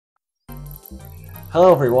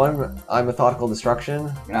Hello everyone, I'm Methodical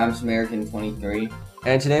Destruction. And I'm Samaritan23.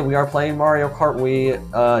 And today we are playing Mario Kart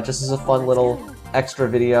Wii, just as a fun little extra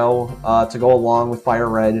video to go along with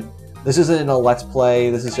FireRed. This isn't a Let's Play,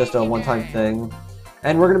 this is just a one-time thing.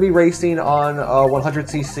 And we're going to be racing on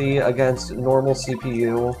 100cc against normal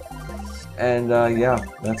CPU. And yeah,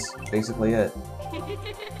 that's basically it. We're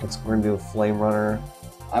going to do a Flame Runner.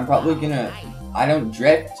 I'm probably gonna... I don't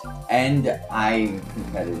drift, and I'm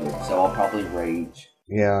competitive, so I'll probably rage.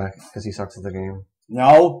 Yeah, because he sucks at the game.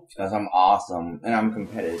 No, because I'm awesome, and I'm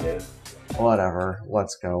competitive. Whatever,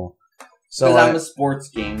 let's go. So Because I'm a sports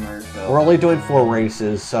gamer, so... We're only doing 4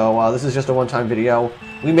 races, so this is just a one-time video.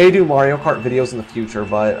 We may do Mario Kart videos in the future,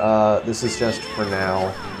 but this is just for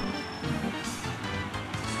now.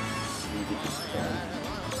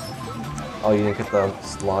 Oh, you didn't get the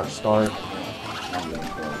launch start?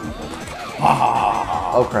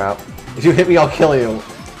 Oh crap. If you hit me, I'll kill you.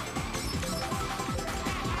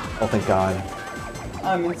 Oh, thank God.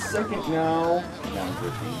 I'm in second now. No, I'm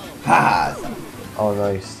drifting. Ha! Oh,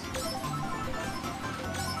 nice.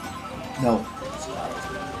 No.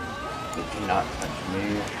 It cannot touch me.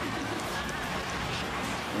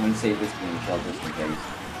 I'm gonna save this game shell just in case.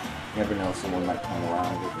 You never know, someone might come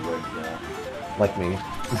around with a red shell. Like me.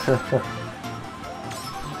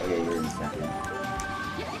 Okay, you're in second.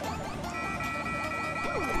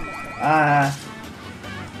 Ah!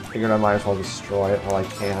 Figured I might as well destroy it while I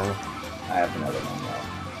can. I have another one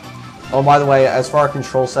though. Oh, by the way, as for our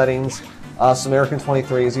control settings,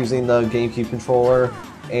 Samaritan23 is using the GameCube controller,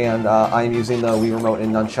 and I'm using the Wii Remote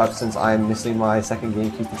and Nunchuck since I'm missing my second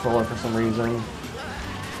GameCube controller for some reason.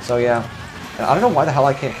 So yeah. And I don't know why the hell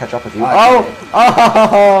I can't catch up with you.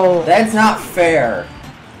 Oh! That's not fair!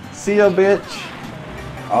 See ya, bitch!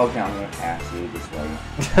 Okay, I'm gonna pass you this way.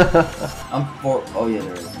 I'm for. Oh yeah,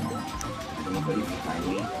 there is one. Is anybody behind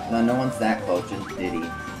me? No, no one's that close. Just Diddy.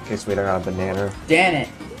 Okay, sweet, I got a banana. Damn it!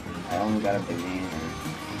 I only got a banana.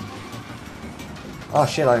 Oh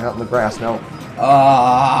shit, I got in the grass. No.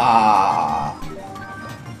 Ah!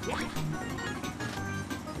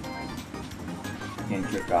 I can't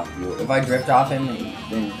drift off you. If I drift off him, then he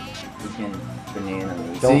can banana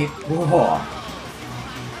me. Don't. See? Whoa.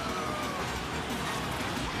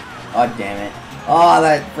 Oh, damn it. Oh,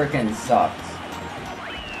 that frickin' sucks.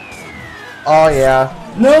 Oh yeah.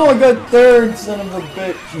 No, I got third, son of a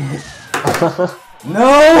bitch.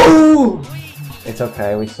 No! It's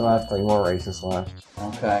okay, we still have 3 more races left.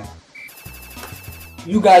 Okay.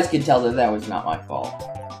 You guys can tell that that was not my fault.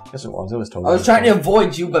 Yes, it was totally. I was trying to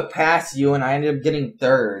avoid you, but pass you, and I ended up getting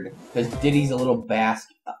third. Because Diddy's a little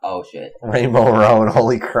basket. Oh, shit. Rainbow Road,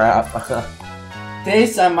 holy crap.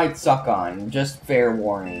 This I might suck on. Just fair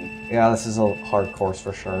warning. Yeah, this is a hard course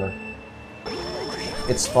for sure.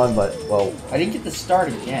 It's fun, but, well... I didn't get to start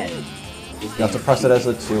again. You have to press it as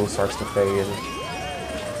the 2 starts to fade.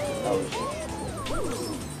 Oh, shit.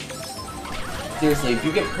 Seriously, if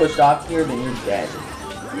you get pushed off here, then you're dead.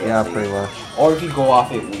 Yeah, pretty much. Or if you go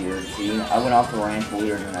off it weird, see? I went off the ramp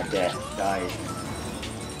weird and I died.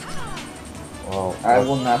 Well, I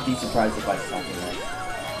will not be surprised if I suck in this.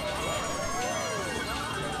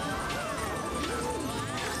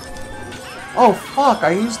 oh fuck!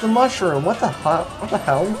 I used the mushroom. What the hell? What the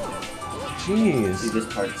hell? Jeez. See, this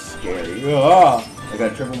part's scary. Ah! I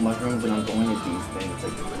got triple mushrooms and I'm going at these things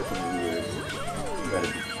like freaking weird. You gotta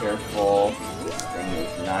be careful. This thing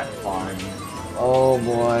is not fun. Oh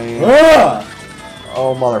boy. Ah!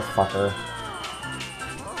 Oh motherfucker.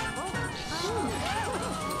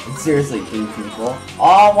 Seriously, two people.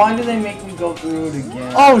 Oh, why do they make me go through it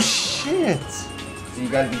again? Oh shit! So you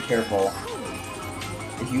gotta be careful.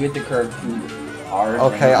 If you hit the curve too hard...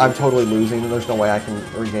 Okay, I'm totally losing. There's no way I can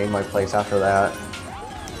regain my place after that.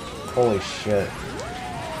 Holy shit.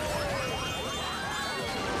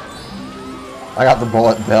 I got the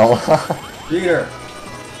bullet bill. Peter!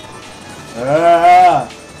 Ah!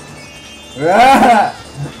 Ah!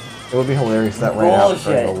 It would be hilarious if that ran out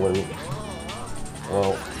during the Bullshit. loop.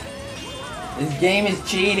 Whoa. This game is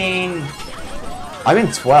cheating! I'm in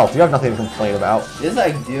 12th. You have nothing to complain about. Yes,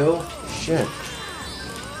 I do. Shit.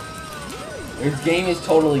 This game is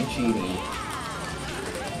totally cheating.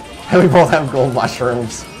 And we both have gold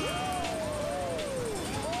mushrooms.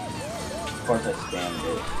 Of course I spammed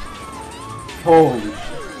it. Holy shit.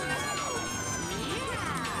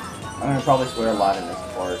 I'm gonna probably swear a lot in this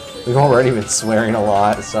course. We've already been swearing a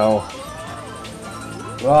lot, so...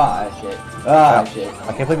 Ah, shit. Ah, shit.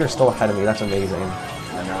 I can't believe you're still ahead of me. That's amazing.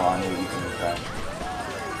 I know, I'm leaving from the crash.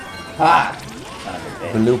 Ha! Son of a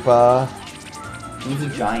bitch. Bloopa. He's a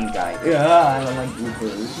giant guy. Yeah, I don't like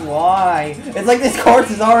bloopers. Why? It's like this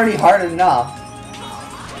course is already hard enough.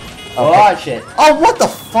 Oh shit. Oh, what the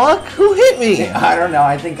fuck? Who hit me? I don't know,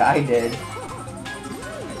 I think I did.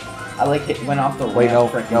 I like it went off the ramp. Wait, no,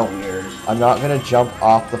 weird. I'm not gonna jump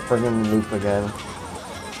off the friggin' loop again.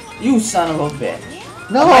 You son of a bitch.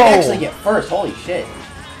 No! I might actually get first, holy shit.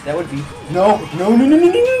 That would be... No.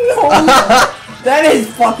 That is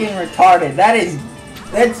fucking retarded.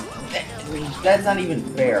 That's not even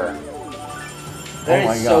fair.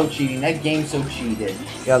 That is so cheating. That game's so cheated.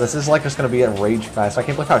 Yeah, this is like just gonna be a rage fest. I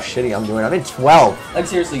can't believe how shitty I'm doing. I'm in 12. Like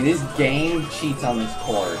seriously, this game cheats on this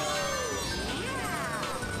course.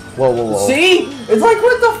 Whoa. See? It's like,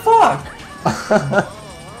 what the fuck?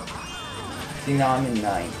 See, now I'm in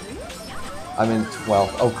 9th. I'm in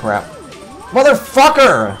 12. Oh crap.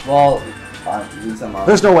 Motherfucker! Well, at least I'm on.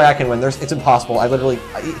 There's no way I can win. It's impossible. I literally...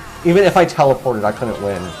 even if I teleported, I couldn't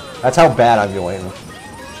win. That's how bad I'm doing.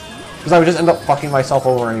 Because I would just end up fucking myself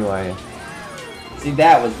over anyway. See,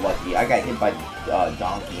 that was lucky. I got hit by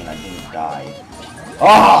Donkey and I didn't die.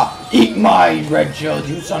 Ah! Eat my red shells,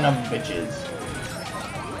 you son of bitches!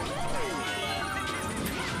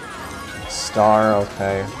 Star,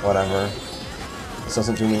 okay, whatever. This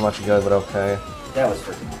doesn't do me much good, but okay. That was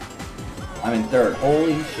freaking... I'm in 3rd.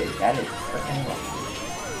 Holy shit, that is freaking lucky.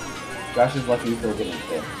 Josh is lucky for getting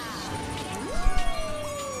 5th.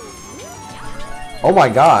 Oh my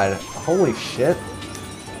god. Holy shit.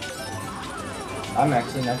 I'm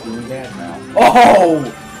actually not doing bad now. Oh!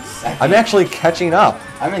 Second. I'm actually catching up.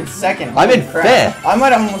 I'm in 2nd. I'm in 5th. I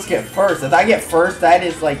might almost get 1st. If I get 1st, that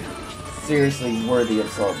is like seriously worthy of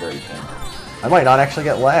celebration. I might not actually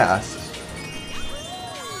get last.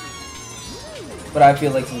 But I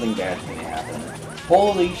feel like something bad's gonna happen.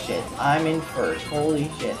 Holy shit, I'm in 1st. Holy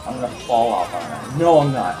shit, I'm gonna fall off on that. No,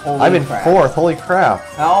 I'm not. Holy I'm in crap. 4th. Holy crap.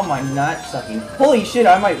 How am I not sucking? Holy shit,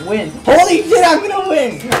 I might win. Holy shit, I'm gonna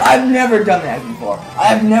win! I've never done that before.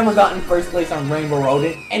 I've never gotten 1st place on Rainbow Road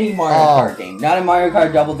in any Mario Kart game. Not in Mario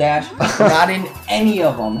Kart Double Dash. Not in any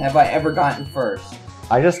of them have I ever gotten 1st.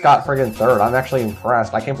 I just got friggin' 3rd. I'm actually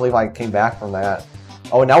impressed. I can't believe I came back from that.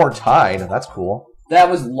 Oh, and now we're tied. That's cool. That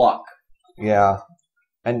was luck. Yeah.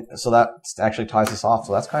 And so that actually ties us off,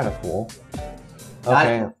 so that's kind of cool.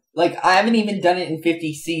 Okay. I haven't even done it in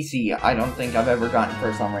 50cc. I don't think I've ever gotten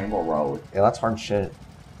 1st on Rainbow Road. Yeah, that's hard shit.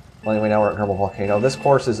 Well, anyway, now we're at Grumble Volcano. This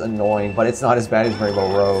course is annoying, but it's not as bad as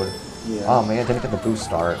Rainbow Road. Yeah. Oh man, didn't get the boost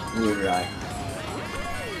start. Neither did I.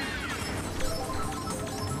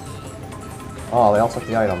 Oh, they all took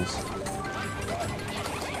the items.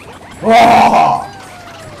 Oh!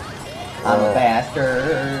 I'm a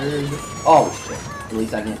bastard. Oh shit. At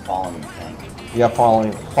least I didn't fall in anything. Yeah,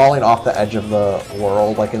 falling off the edge of the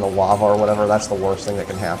world, like in the lava or whatever, that's the worst thing that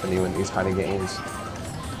can happen to you in these kind of games.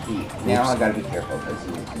 Now I gotta be careful because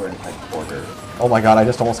we're in tight quarters. Oh my god, I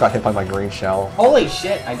just almost got hit by my green shell. Holy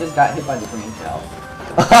shit, I just got hit by the green shell.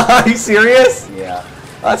 Are you serious? Yeah.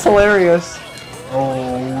 That's hilarious.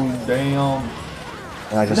 Oh, damn.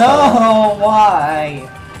 And I just no, why?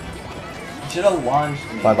 Should have launched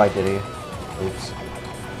me. Bye-bye, Diddy. Oops.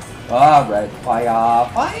 Ah, red fire,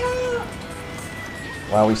 fire!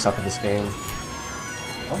 Wow, we suck at this game.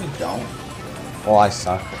 No, we don't. Well, I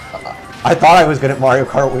suck. I thought I was good at Mario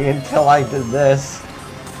Kart Wii until I did this.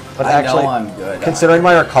 But actually, know I'm good. Considering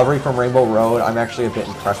my recovery from Rainbow Road, I'm actually a bit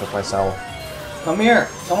impressed with myself. Come here.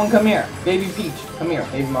 Someone come here. Baby Peach. Come here.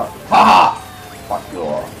 Baby Mark. Ha! Fuck you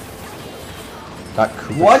all. Got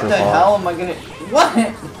Koopa What the hell am I gonna... What?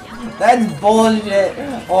 That's bullshit.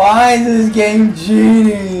 Why is this game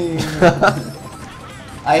cheating?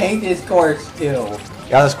 I hate this course too.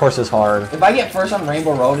 Yeah, this course is hard. If I get 1st on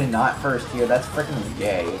Rainbow Road and not 1st here, that's freaking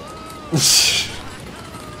gay.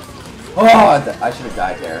 Oh, I should have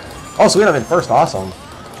died there. Oh, sweet, I'm in 1st. Awesome.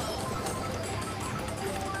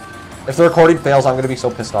 If the recording fails, I'm going to be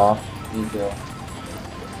so pissed off. Me too.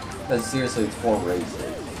 Because seriously, it's 4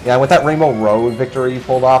 races. Yeah, with that Rainbow Road victory you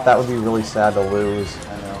pulled off, that would be really sad to lose.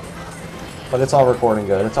 I know. But it's all recording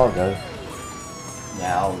good. It's all good.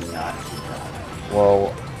 Now, not.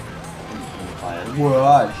 Whoa.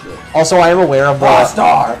 Whoa, shit. Also, I am aware of the...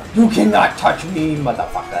 Star! You cannot touch me,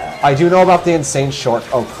 motherfucker! I do know about the insane short...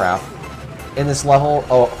 Oh, crap. In this level...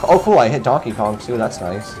 Oh, cool, I hit Donkey Kong, too. That's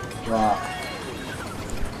nice. Wow.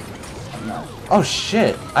 No. Oh,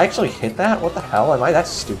 shit. I actually hit that? What the hell? Am I that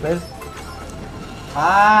stupid?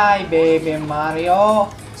 Hi, baby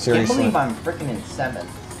Mario! Seriously. I can't believe I'm freaking in 7th.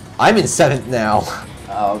 I'm in 7th now.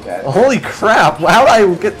 Oh, okay. Holy crap! How did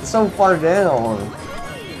I get so far down?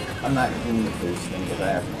 I'm not doing the boost thing because I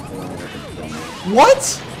have no clue what to kill me.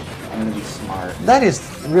 What? I'm gonna be smart. That is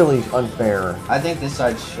really unfair. I think this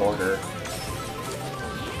side's shorter.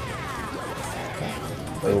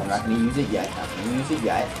 Wait, I'm not gonna use it yet. Not gonna use it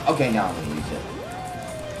yet. Okay, now I'm gonna use it.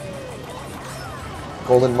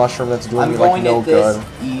 golden mushroom that's doing I'm me going like no at this good.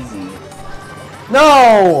 easy.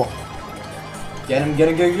 No! Get him, get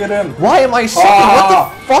him, get him! Why am I sucking? Ah!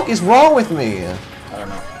 What the fuck is wrong with me? I don't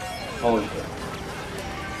know. Holy shit.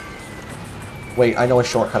 Wait, I know a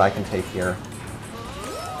shortcut I can take here.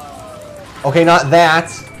 Okay, not that.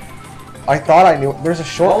 I thought I knew. There's a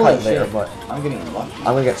shortcut Holy there, shit. but I'm getting lucky. I'm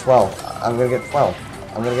gonna get 12. I'm gonna get 12.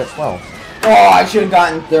 I'm gonna get 12. Oh, I should have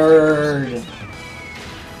gotten third.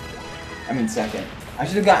 I mean second. I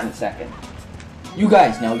should have gotten second. You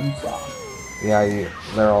guys know you suck. Yeah,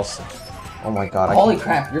 they're all. Oh my god. Holy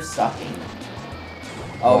crap, you're sucking.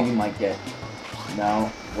 Oh, you might get.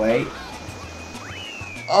 No, wait.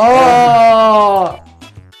 Oh!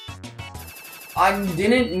 I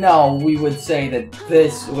didn't know we would say that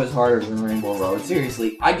this was harder than Rainbow Road.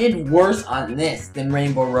 Seriously, I did worse on this than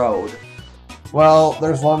Rainbow Road. Well,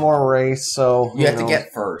 there's one more race, so You have to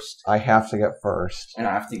get first. I have to get first. And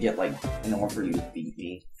I have to get, like, in order for you to beat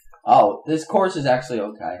me. Oh, this course is actually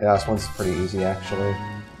okay. Yeah, this one's pretty easy, actually.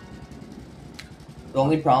 The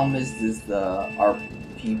only problem is our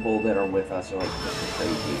people that are with us are, like,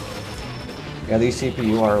 crazy. Yeah, these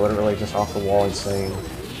CPU are literally just off the wall insane.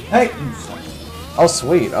 Hey! You son of Oh,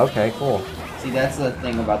 sweet. Okay, cool. See, that's the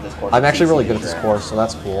thing about this course. I'm It's actually easy really to good at this drift. course, so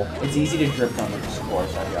that's cool. It's easy to drift on this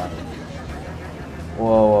course, I'll be honest. Whoa,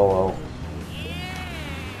 whoa, whoa.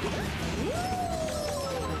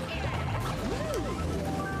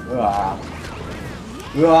 Ah.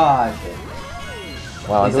 Ah, shit.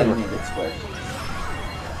 Wow, I'm At least I doing... didn't get squished.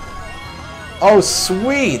 Oh,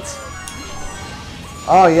 sweet!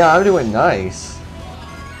 Oh, yeah, I'm doing nice.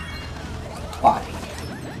 Fuck.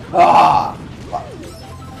 Ah! Fuck.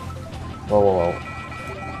 Whoa, whoa, whoa.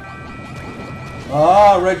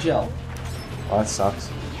 Oh, red gel. Oh, that sucks.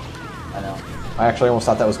 I know. I actually almost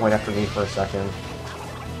thought that was going after me for a second.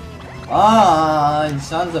 Ah, you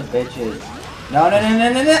sons of bitches. No, no, no,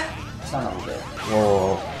 no, no, no! Son of a bitch.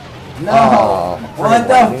 Whoa. No! Oh, What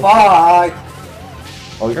the lightning. fuck?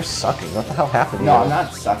 Oh, you're sucking. What the hell happened to No, you? I'm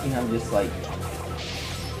not sucking, I'm just like...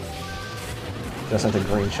 Just sent the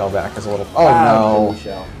green shell back as a little... Oh, blue no.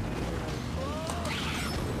 shell.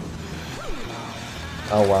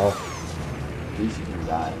 Oh, well. At least you can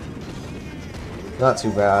die. Not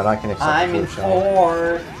too bad. I can accept the I'm blue in shell.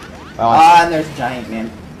 4. Oh, And there's giant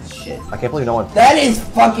man. Shit. I can't believe no one... That is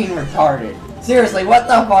fucking retarded. Seriously, what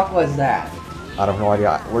the fuck was that? I have no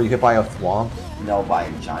idea. Were you hit by a thwomp? No, by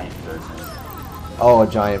a giant person. Oh, a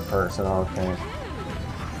giant person. Okay.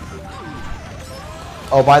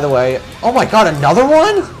 Oh, by the way... Oh my god, another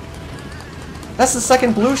one?! That's the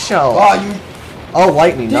second blue shell! Oh, you... Oh,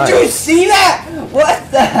 lightning, Did nice. you see that?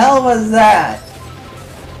 What the hell was that?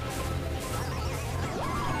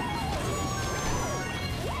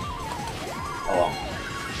 Oh.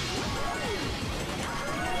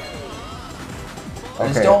 I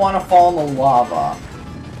just Okay. don't want to fall in the lava.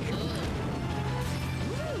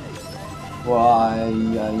 Why,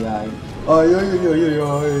 ay, ay. Ay, ay, ay, ay,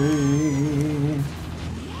 ay.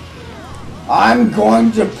 I'm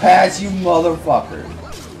going to pass you, motherfucker.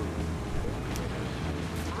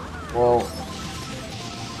 Whoa.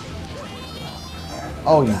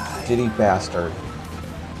 Oh, you diddy bastard.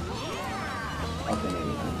 Okay,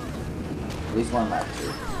 maybe. At least one lap,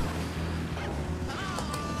 too.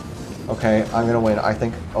 Okay, I'm gonna win. I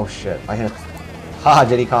think... Oh, shit. I hit... Haha,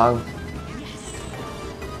 Diddy Kong.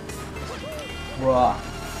 Bruh.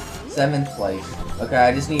 7th place. Okay,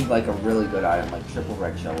 I just need like a really good item, like triple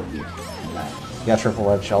red shell would be nice. Yeah, triple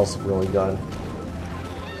red shell's really good.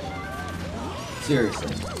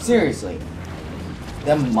 Seriously. Seriously.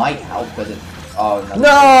 That might help, but it... Oh, no.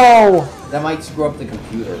 No! That might screw up the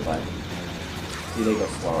computer, but... See, they go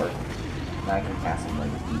slower. Now I can pass them like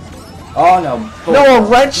easy. Oh, no. Bull. No, a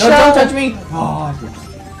red shell? No, don't touch me! Oh, dude.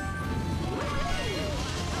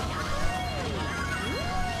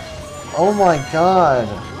 Oh my god.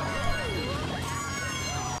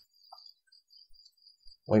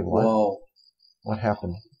 Wait, what? Whoa. What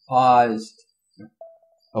happened? Paused.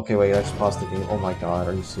 Okay, wait, I just paused the game. Oh my god,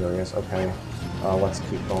 are you serious? Okay. Let's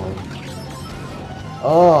keep going.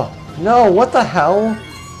 Oh, no, what the hell?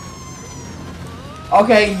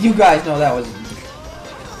 Okay, you guys know that was...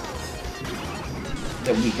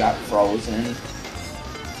 that we got frozen.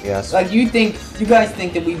 Yes. Like, you guys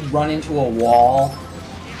think that we run into a wall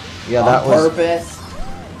Yeah, on that was... purpose?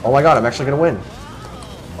 Oh my god, I'm actually gonna win.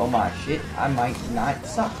 Oh my shit, I might not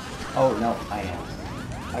suck. Oh no, I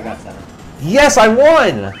am. I got 7. Yes, I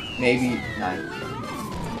won! Maybe 9.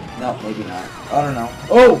 No, maybe not. I don't know.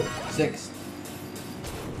 Oh! 6.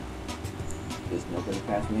 There's nobody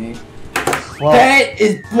past me. Well, That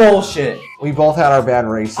is bullshit! we both had our bad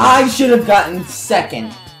races. I should have gotten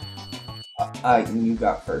 2nd. You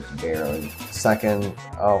got first, barely. Second.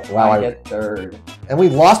 Oh, wow. I get third. And we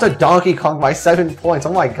lost a Donkey Kong by 7 points.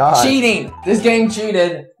 Oh my god. Cheating! This game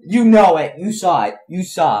cheated. You know it. You saw it. You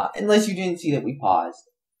saw. Unless you didn't see that we paused.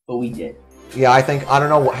 But we did. Yeah, I don't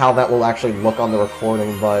know how that will actually look on the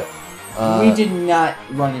recording, but... we did not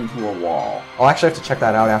run into a wall. I'll actually have to check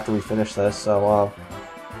that out after we finish this, so,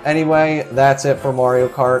 Anyway, that's it for Mario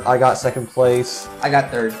Kart. I got second place. I got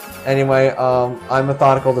third. Anyway, I'm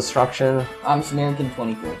Methodical Destruction. I'm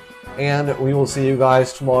Samaritan24. And we will see you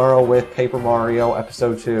guys tomorrow with Paper Mario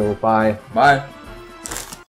Episode 2. Bye. Bye.